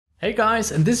Hey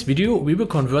guys, in this video we will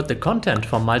convert the content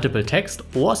from multiple text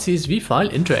or CSV file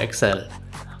into Excel.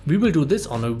 We will do this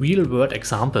on a real world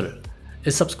example. A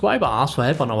subscriber asked for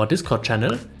help on our Discord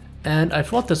channel and I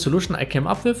thought the solution I came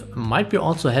up with might be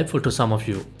also helpful to some of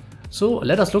you. So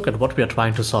let us look at what we are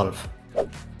trying to solve.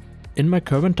 In my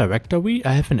current directory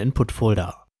I have an input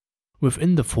folder.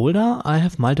 Within the folder I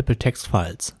have multiple text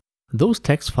files. Those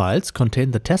text files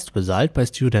contain the test result by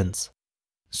students.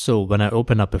 So when I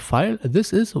open up a file,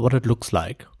 this is what it looks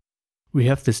like. We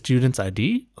have the student's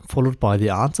ID, followed by the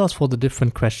answers for the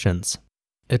different questions.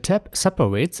 A tab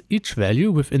separates each value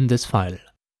within this file.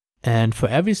 And for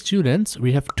every student,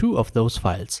 we have two of those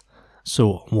files.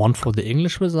 So one for the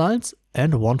English results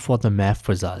and one for the math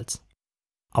results.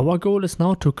 Our goal is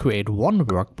now to create one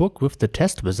workbook with the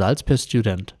test results per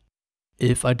student.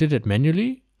 If I did it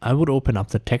manually, I would open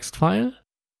up the text file,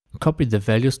 copy the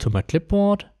values to my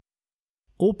clipboard,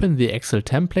 open the Excel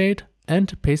template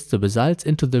and paste the results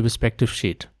into the respective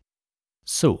sheet.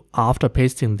 So after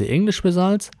pasting the English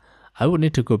results, I would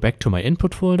need to go back to my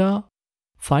input folder,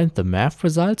 find the math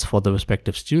results for the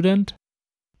respective student,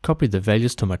 copy the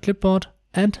values to my clipboard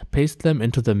and paste them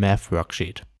into the math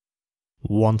worksheet.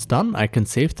 Once done, I can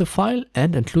save the file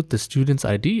and include the student's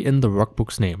ID in the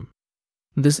workbook's name.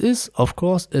 This is, of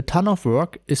course, a ton of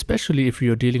work, especially if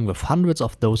you are dealing with hundreds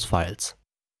of those files.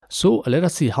 So let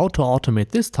us see how to automate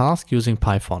this task using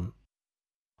Python.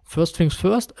 First things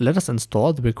first, let us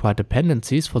install the required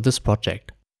dependencies for this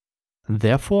project.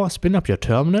 Therefore, spin up your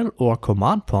terminal or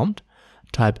command prompt,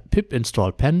 type pip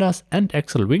install pandas and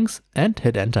 _Excel_Wings and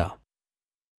hit enter.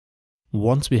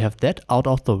 Once we have that out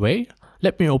of the way,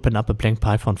 let me open up a blank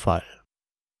Python file.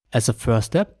 As a first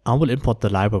step, I will import the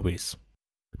libraries.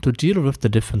 To deal with the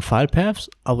different file paths,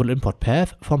 I will import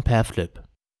path from pathlib.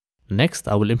 Next,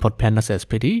 I will import pandas as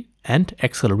pd and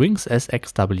 _Excel_Wings as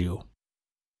xw.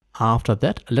 After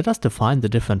that, let us define the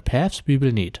different paths we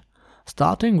will need,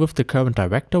 starting with the current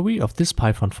directory of this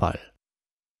Python file.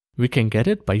 We can get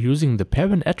it by using the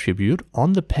parent attribute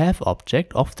on the path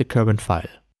object of the current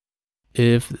file.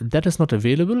 If that is not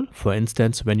available, for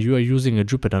instance when you are using a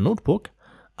Jupyter notebook,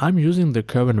 I'm using the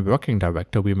current working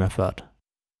directory method.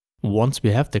 Once we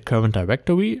have the current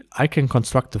directory, I can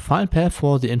construct the file path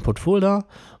for the input folder,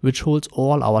 which holds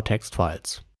all our text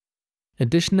files.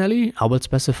 Additionally, I will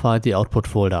specify the output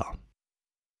folder.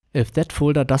 If that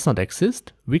folder does not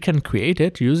exist, we can create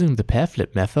it using the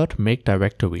pathlib method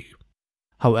makeDirectory.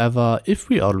 However, if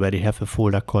we already have a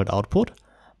folder called output,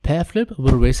 pathlib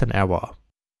will raise an error.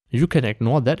 You can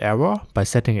ignore that error by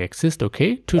setting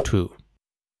exist_ok to true.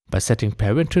 By setting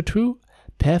parent to true,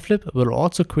 pathlib will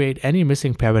also create any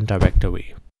missing parent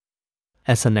directory.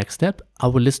 As a next step, I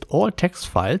will list all text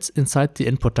files inside the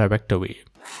input directory.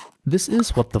 This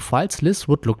is what the files list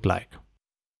would look like.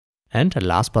 And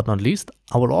last but not least,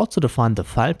 I will also define the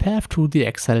file path to the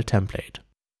Excel template.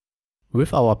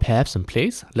 With our paths in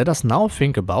place, let us now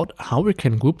think about how we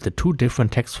can group the two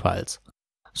different text files.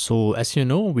 So as you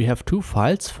know, we have two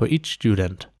files for each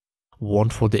student. One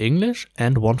for the English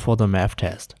and one for the math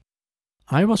test.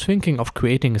 I was thinking of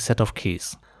creating a set of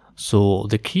keys. So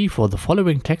the key for the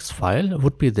following text file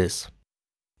would be this.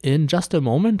 In just a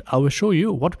moment I will show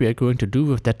you what we are going to do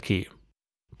with that key.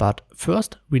 But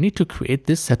first we need to create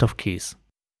this set of keys.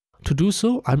 To do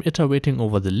so, I'm iterating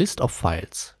over the list of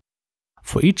files.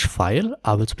 For each file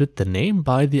I will split the name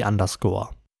by the underscore.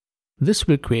 This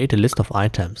will create a list of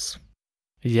items.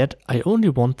 Yet I only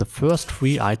want the first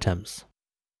 3 items.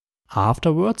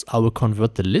 Afterwards I will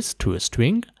convert the list to a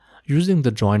string using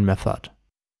the join method.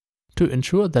 To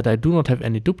ensure that I do not have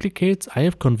any duplicates, I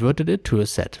have converted it to a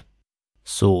set.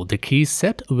 So the keys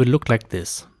set will look like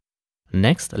this.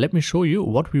 Next, let me show you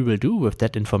what we will do with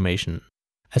that information.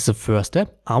 As a first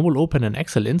step, I will open an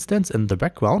Excel instance in the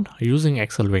background using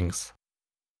 _Excel_Wings.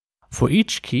 For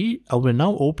each key, I will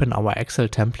now open our Excel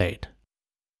template.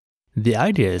 The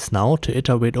idea is now to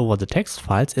iterate over the text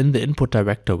files in the input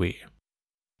directory.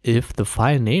 If the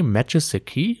file name matches the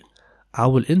key, I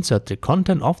will insert the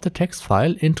content of the text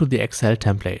file into the Excel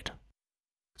template.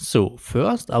 So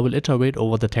first I will iterate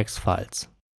over the text files.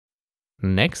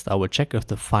 Next I will check if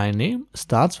the file name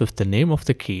starts with the name of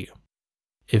the key.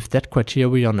 If that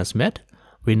criterion is met,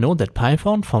 we know that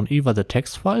Python found either the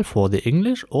text file for the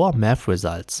English or math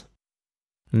results.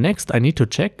 Next I need to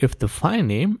check if the file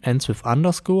name ends with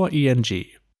 _eng.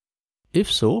 If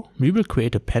so, we will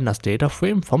create a pandas data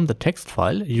frame from the text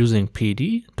file using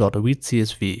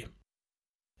pd.readCSV.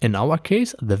 In our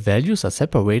case, the values are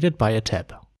separated by a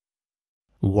tab.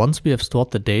 Once we have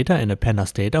stored the data in a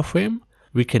pandas data frame,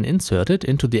 we can insert it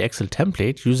into the Excel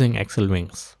template using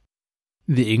 _Excel_Wings.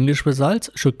 The English results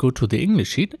should go to the English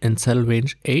sheet in cell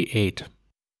range A8.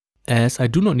 As I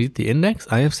do not need the index,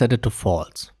 I have set it to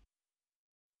false.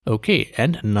 Okay,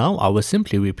 and now I will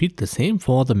simply repeat the same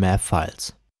for the math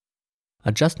files.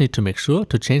 I just need to make sure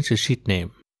to change the sheet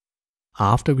name.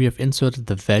 After we have inserted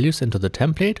the values into the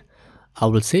template, I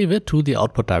will save it to the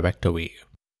output directory.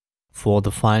 For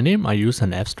the file name, I use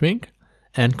an f-string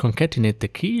and concatenate the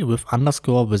key with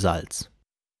underscore results.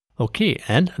 Okay,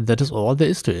 and that is all there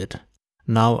is to it.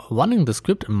 Now, running the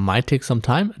script might take some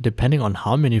time depending on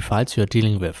how many files you are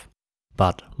dealing with.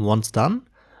 But once done,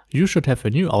 you should have a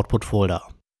new output folder.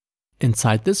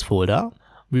 Inside this folder,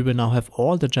 we will now have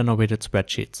all the generated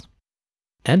spreadsheets.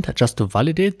 And just to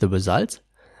validate the results,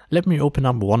 let me open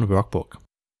up one workbook.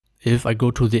 If I go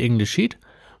to the English sheet,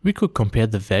 we could compare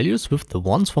the values with the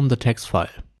ones from the text file.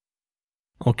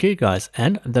 Okay guys,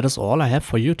 and that is all I have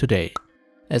for you today.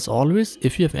 As always,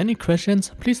 if you have any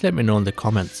questions, please let me know in the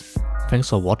comments. Thanks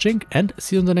for watching and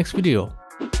see you in the next video.